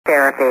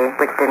therapy,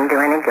 which didn't do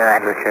any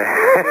good. Okay.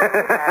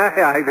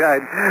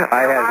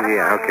 I have,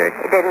 yeah, okay.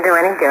 It didn't do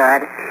any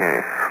good.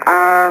 Okay.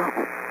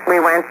 We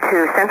went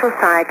to Central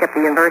Psych at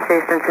the University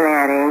of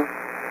Cincinnati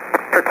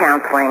for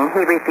counseling.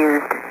 He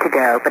refused to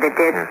go, but it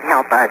did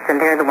help us,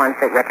 and they're the ones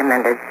that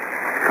recommended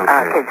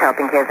Kids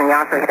Helping Kids. And he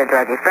also had a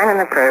druggy friend in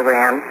the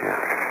program.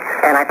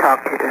 And I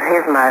talked to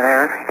his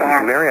mother.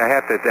 And Mary, I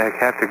have to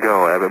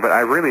go, but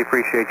I really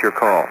appreciate your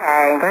call.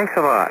 Okay. Thanks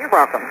a lot. You're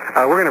welcome.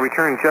 We're going to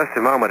return in just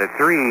a moment at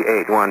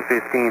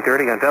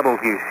 381-1530 on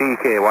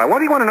WCKY. What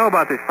do you want to know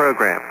about this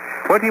program?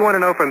 What do you want to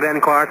know from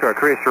Ben Clark or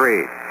Chris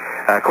Reed?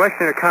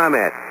 Question or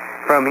comment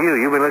from you?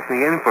 You've been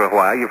listening in for a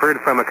while. You've heard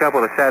from a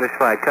couple of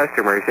satisfied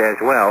customers as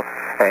well.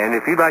 And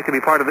if you'd like to be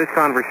part of this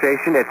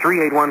conversation at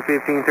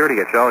 381-1530,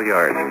 it's all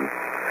yours.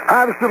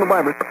 Hi, this is Bill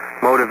Bible.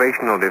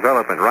 Motivational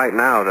development right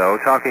now, though,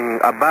 talking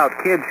about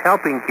kids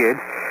helping kids.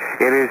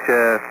 It is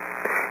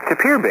it's a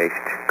peer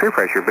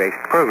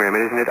pressure-based program,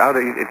 isn't it?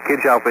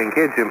 Kids Helping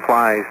Kids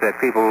implies that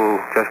people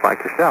just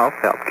like yourself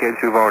help kids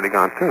who've already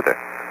gone through the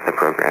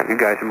program. You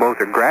guys both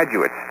are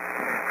graduates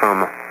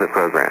from the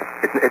program.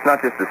 It's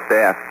not just the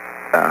staff.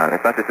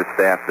 It's not just the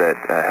staff that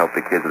help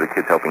the kids or the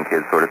Kids Helping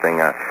Kids sort of thing.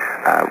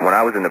 When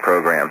I was in the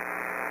program,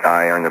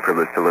 I earned the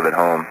privilege to live at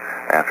home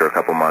after a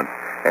couple months.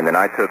 And then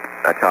I took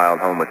a child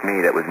home with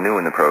me that was new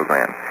in the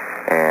program.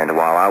 And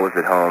while I was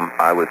at home,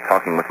 I was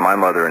talking with my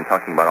mother and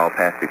talking about all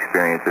past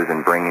experiences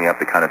and bringing up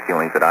the kind of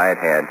feelings that I had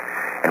had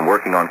and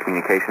working on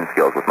communication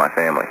skills with my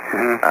family.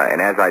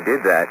 And as I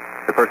did that,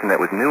 the person that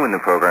was new in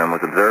the program was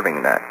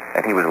observing that,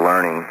 and he was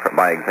learning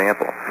by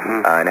example.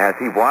 And as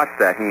he watched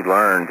that, he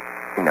learned,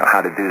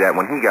 how to do that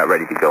when he got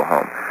ready to go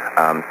home.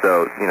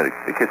 So,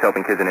 the Kids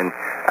Helping Kids, and then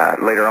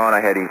later on I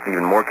had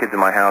even more kids in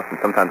my house, and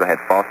sometimes I had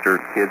foster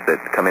kids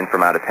that come in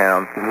from out of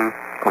town.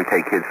 We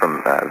take kids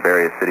from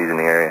various cities in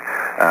the area,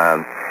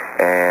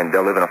 and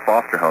they'll live in a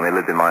foster home. They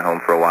lived in my home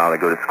for a while. They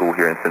go to school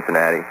here in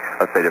Cincinnati.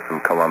 Let's say they're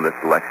from Columbus,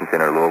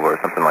 Lexington, or Louisville, or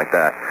something like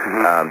that.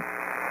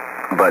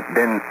 But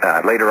then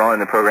later on in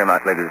the program,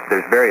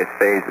 there's various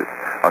phases.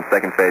 On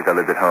second phase, I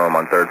lived at home.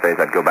 On third phase,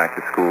 I'd go back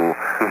to school.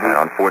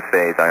 On fourth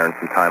phase, I earned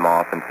some time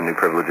off and some new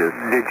privileges.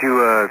 Did you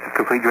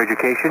complete your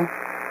education?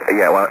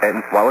 Yeah,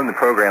 while in the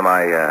program,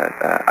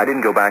 I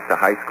didn't go back to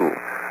high school.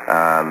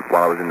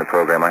 While I was in the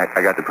program, I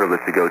got the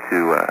privilege to go to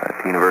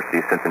the University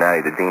of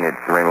Cincinnati. The dean at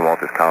Raymond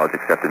Walters College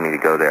accepted me to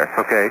go there.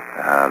 Okay.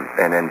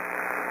 And then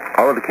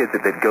all of the kids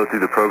that go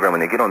through the program,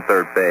 when they get on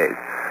third phase,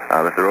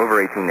 if they're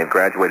over 18, they've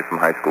graduated from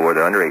high school, or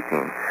they're under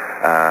 18,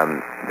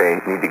 they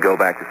need to go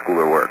back to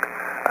school or work.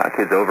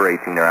 Kids over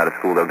 18 are out of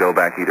school. They'll go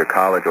back to either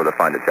college or they'll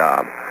find a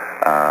job,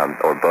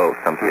 or both.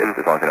 Some kids,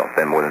 as long as they don't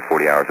spend more than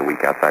 40 hours a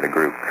week outside a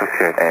group.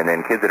 Okay. And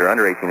then kids that are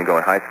under 18 and go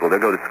in high school, they'll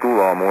go to school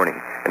all morning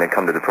and then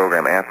come to the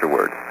program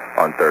afterwards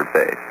on third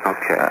phase.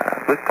 Okay.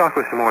 Let's talk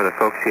with some more of the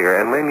folks here.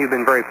 And Lynn, you've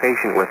been very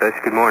patient with us.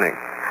 Good morning.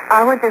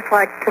 I would just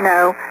like to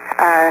know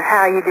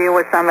how you deal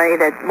with somebody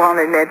that won't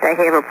admit they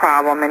have a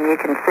problem, and you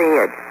can see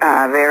it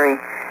very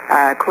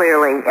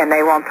clearly, and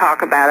they won't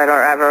talk about it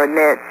or ever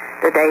admit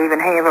that they even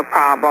have a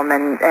problem,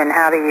 and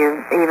how do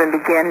you even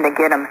begin to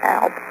get them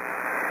help?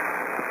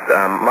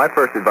 My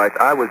first advice,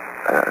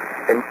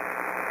 and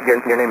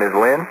your name is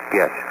Lynn?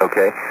 Yes.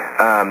 Okay.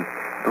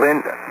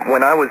 Lynn,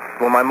 when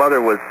my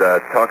mother was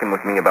talking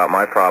with me about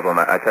my problem,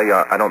 I tell you,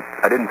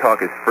 I didn't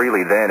talk as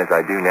freely then as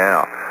I do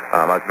now.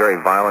 I was very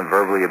violent,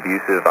 verbally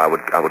abusive. I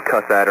would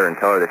cuss at her and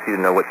tell her that she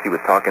didn't know what she was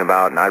talking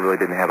about, and I really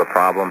didn't have a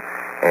problem.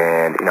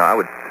 And I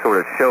would sort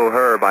of show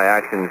her by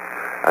actions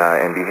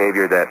and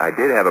behavior that I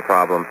did have a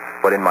problem,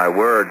 but in my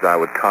words, I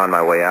would con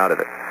my way out of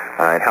it.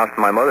 And how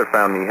my mother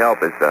found me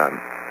help is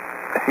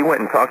she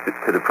went and talked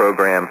to the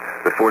program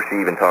before she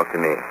even talked to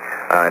me.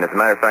 And as a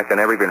matter of fact, I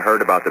never even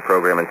heard about the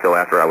program until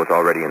after I was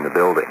already in the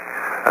building,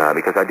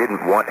 because I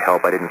didn't want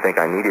help. I didn't think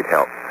I needed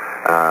help.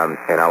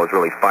 And I was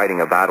really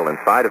fighting a battle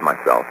inside of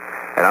myself.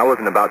 And I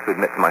wasn't about to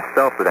admit to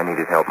myself that I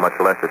needed help, much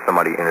less if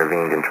somebody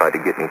intervened and tried to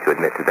get me to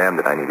admit to them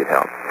that I needed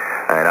help.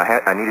 And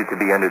I needed to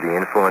be under the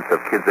influence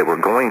of kids that were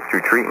going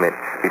through treatment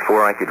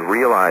before I could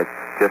realize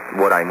just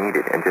what I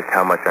needed and just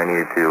how much I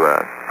needed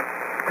to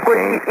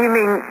change. You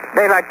mean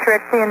they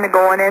tricked you into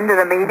going into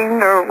the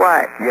meeting, or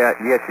what? Yeah,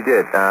 she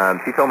did.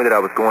 She told me that I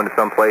was going to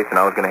some place and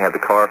I was going to have the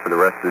car for the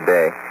rest of the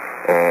day.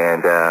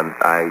 And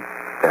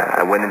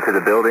I went into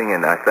the building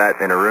and I sat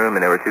in a room,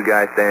 and there were two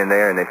guys standing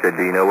there, and they said,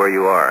 "Do you know where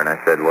you are?" And I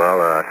said,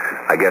 "Well,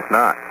 I guess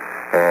not."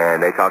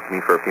 And they talked to me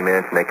for a few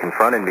minutes, and they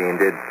confronted me and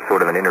did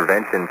sort of an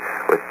intervention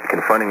with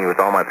confronting me with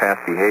all my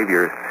past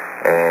behaviors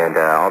and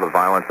all the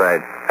violence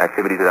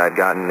activities that I'd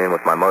gotten in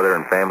with my mother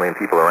and family and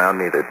people around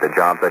me, the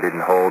jobs I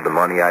didn't hold, the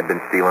money I'd been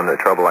stealing, the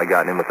trouble I'd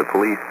gotten in with the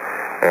police.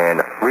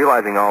 And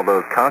realizing all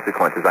those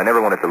consequences, I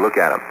never wanted to look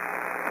at them.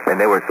 And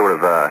they were sort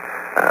of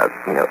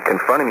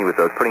confronting me with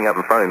those, putting up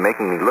in front of me,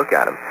 making me look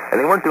at them. And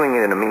they weren't doing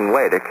it in a mean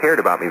way. They cared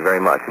about me very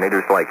much. And they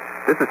were just like,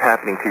 "This is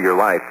happening to your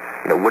life.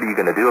 What are you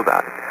going to do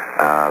about it?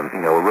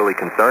 We're really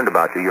concerned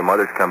about you. Your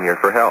mother's come here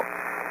for help."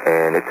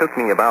 And it took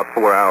me about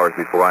 4 hours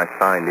before I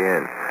signed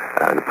in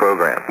the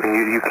program.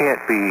 You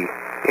can't be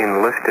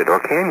enlisted, or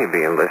can you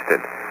be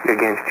enlisted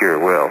against your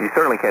will. You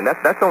certainly can.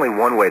 That's only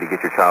one way to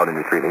get your child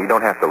into treatment. You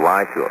don't have to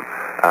lie to them.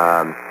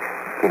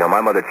 My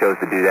mother chose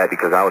to do that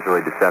because I was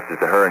really deceptive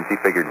to her, and she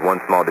figured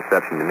one small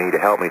deception to me to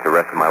help me the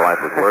rest of my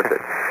life was worth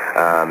it.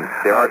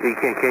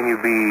 Can you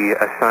be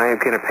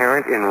assigned? Can a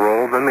parent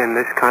enroll them in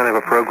this kind of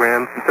a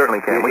program? You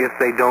certainly can. If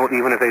they don't,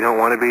 even if they don't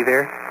want to be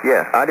there?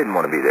 Yeah, I didn't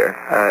want to be there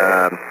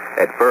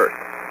at first.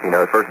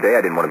 The first day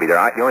I didn't want to be there.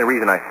 The only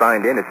reason I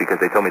signed in is because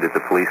they told me that the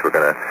police were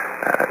going to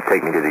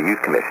take me to the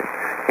youth commission.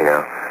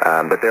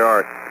 But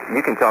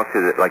you can talk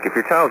to if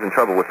your child's in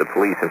trouble with the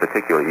police in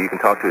particular, you can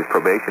talk to his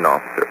probation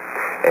officer.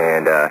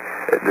 And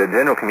the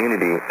general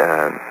community,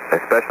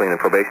 especially in the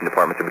probation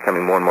departments, are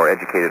becoming more and more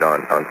educated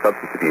on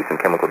substance abuse and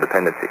chemical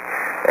dependency.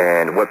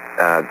 And what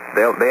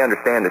they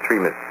understand the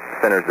treatment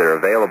centers that are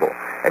available.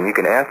 And you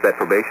can ask that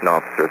probation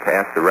officer to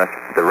ask the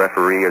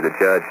referee or the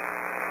judge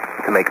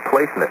to make a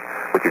placement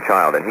with your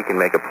child, and he can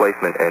make a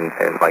placement and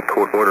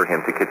court order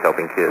him to Kids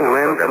Helping Kids.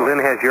 Lynn,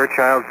 has your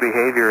child's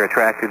behavior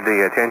attracted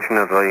the attention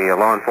of the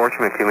law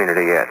enforcement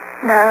community yet?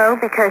 No,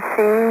 because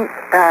she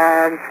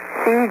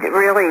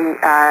really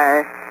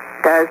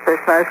does this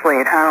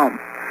mostly at home.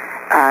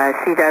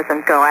 She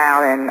doesn't go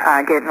out and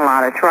get in a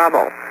lot of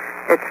trouble.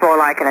 It's more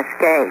like an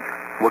escape.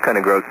 What kind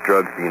of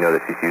drugs do you know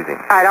that she's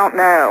using? I don't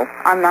know.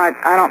 I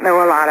don't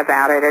know a lot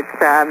about it. It's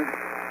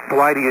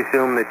Why do you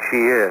assume that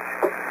she is?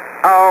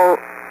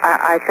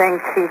 I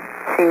think she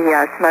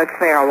smokes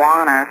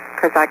marijuana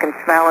because I can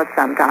smell it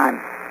sometimes.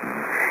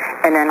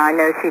 And then I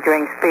know she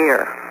drinks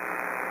beer.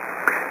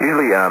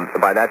 Usually,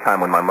 by that time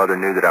when my mother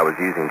knew that I was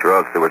using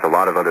drugs, there was a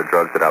lot of other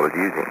drugs that I was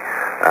using.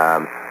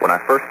 When I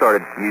first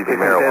started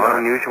using marijuana... Isn't that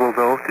unusual,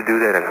 though, to do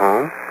that at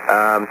home?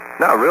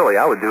 Not really.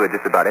 I would do it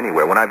just about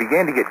anywhere. When I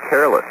began to get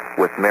careless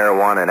with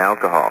marijuana and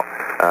alcohol,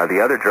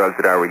 the other drugs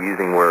that I were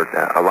using were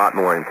a lot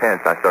more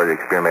intense. I started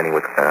experimenting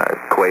with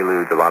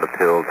Quaaludes, a lot of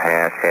pills,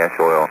 hash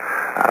oil,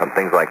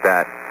 things like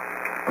that.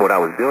 What I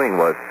was doing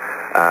was...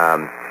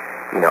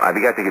 I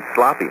began to get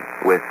sloppy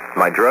with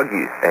my drug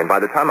use, and by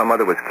the time my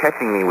mother was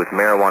catching me with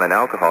marijuana and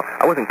alcohol,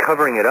 I wasn't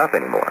covering it up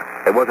anymore.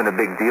 It wasn't a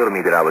big deal to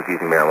me that I was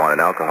using marijuana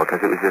and alcohol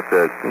because it was just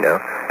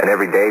an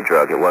everyday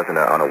drug. It wasn't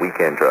on a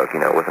weekend drug.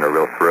 It wasn't a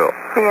real thrill.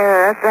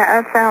 Yeah,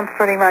 that sounds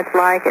pretty much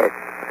like it.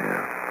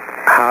 Yeah.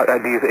 How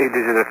does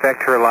it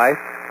affect her life,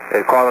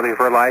 the quality of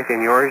her life,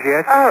 and yours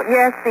yet? Oh,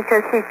 yes,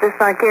 because she's just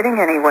not getting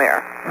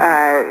anywhere.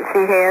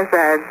 She has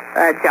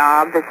a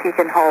job that she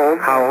can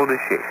hold. How old is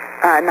she?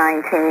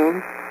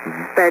 19.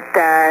 But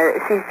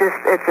she's just,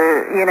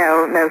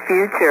 no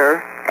future,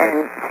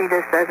 and she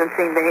just doesn't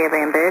seem to have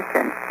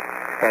ambition.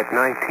 At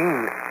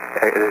 19,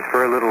 there's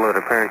very little that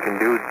a parent can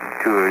do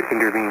to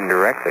intervene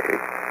directly.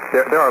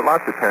 There are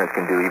lots that parents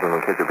can do even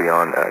when kids are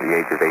beyond the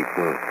age of 18.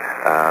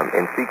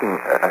 In seeking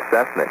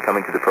assessment,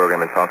 coming to the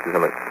program and talk to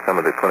some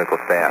of the clinical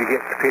staff. Do you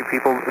get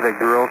people, the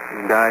girls,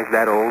 guys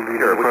that old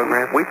in the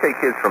program? We take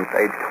kids from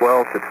age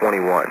 12 to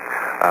 21,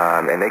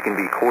 and they can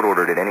be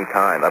court-ordered at any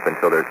time up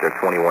until they're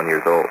 21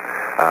 years old.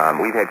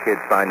 We've had kids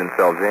sign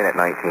themselves in at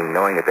 19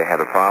 knowing that they have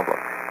a problem.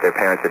 Their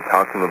parents had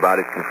talked to them about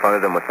it,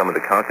 confronted them with some of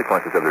the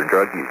consequences of their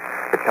drug use.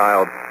 The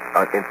child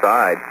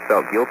inside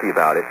felt guilty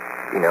about it,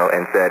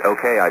 and said,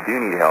 okay, I do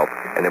need help,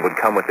 and it would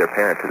come with their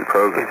parent to the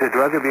program. Is the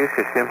drug abuse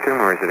a symptom,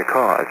 or is it a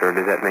cause, or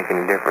does that make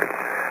any difference?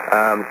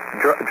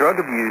 Drug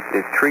abuse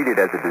is treated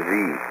as a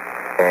disease,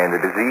 and the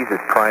disease is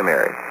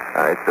primary.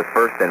 It's the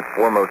first and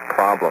foremost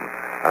problem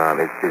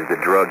is the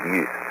drug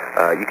use.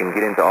 You can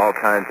get into all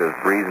kinds of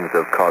reasons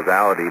of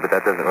causality, but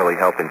that doesn't really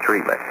help in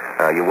treatment.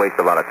 You waste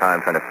a lot of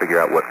time trying to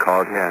figure out what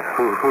caused it.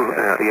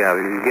 Yeah,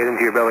 you get into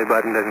your belly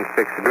button doesn't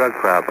fix the drug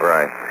problem.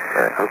 Right.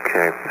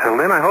 Okay. So,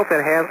 Lynn, I hope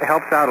that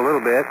helps out a little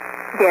bit.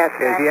 Yes.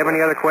 Do you have any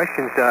other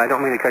questions? I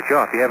don't mean to cut you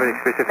off. Do you have any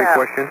specific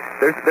questions?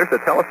 There's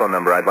a telephone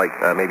number I'd like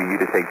maybe you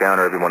to take down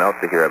or everyone else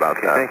to hear about.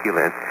 Okay, thank you,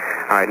 Lynn.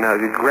 All right, now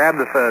you grab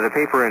the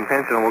paper and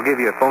pencil, and we'll give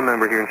you a phone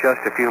number here in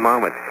just a few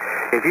moments.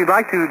 If you'd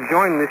like to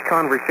join this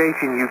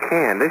conversation, you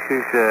can. This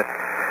is a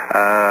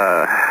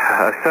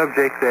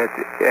subject that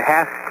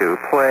has to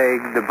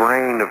plague the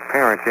brain of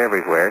parents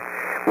everywhere,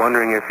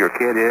 wondering if your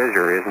kid is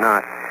or is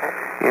not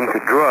into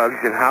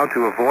drugs and how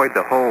to avoid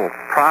the whole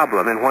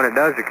problem, and when it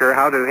does occur,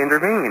 how to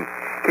intervene.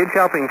 Kids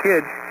Helping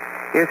Kids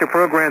is a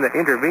program that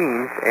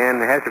intervenes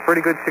and has a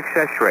pretty good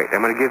success rate.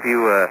 I'm going to give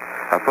you a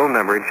phone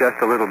number in just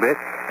a little bit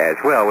as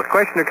well. With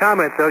question or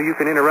comment, though, you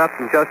can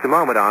interrupt in just a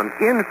moment on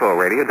Info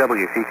Radio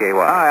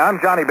WCKY. Hi, I'm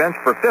Johnny Bench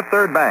for Fifth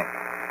Third Bank.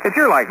 If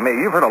you're like me,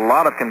 you've heard a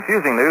lot of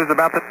confusing news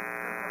about the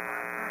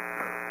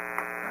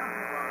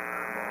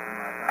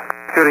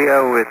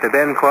studio with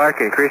Ben Clark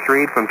and Chris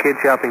Reed from Kids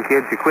Helping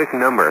Kids. A quick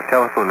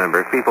telephone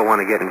number, if people want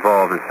to get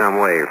involved in some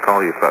way or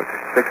call you folks.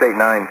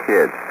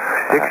 689-KIDS.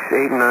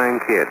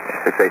 689-KIDS.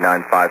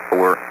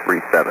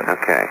 689-5437.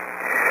 Okay.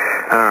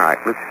 All right,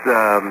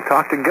 let's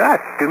talk to Gus.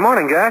 Good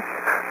morning, Gus.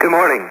 Good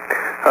morning.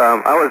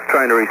 I was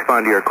trying to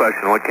respond to your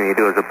question, what can you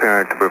do as a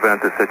parent to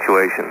prevent the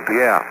situation?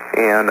 Yeah.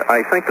 And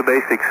I think the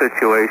basic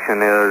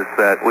situation is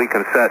that we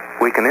can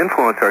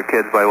influence our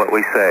kids by what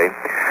we say,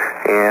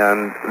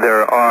 and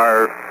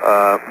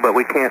but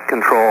we can't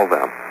control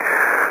them.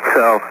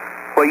 So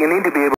Well, you need to be able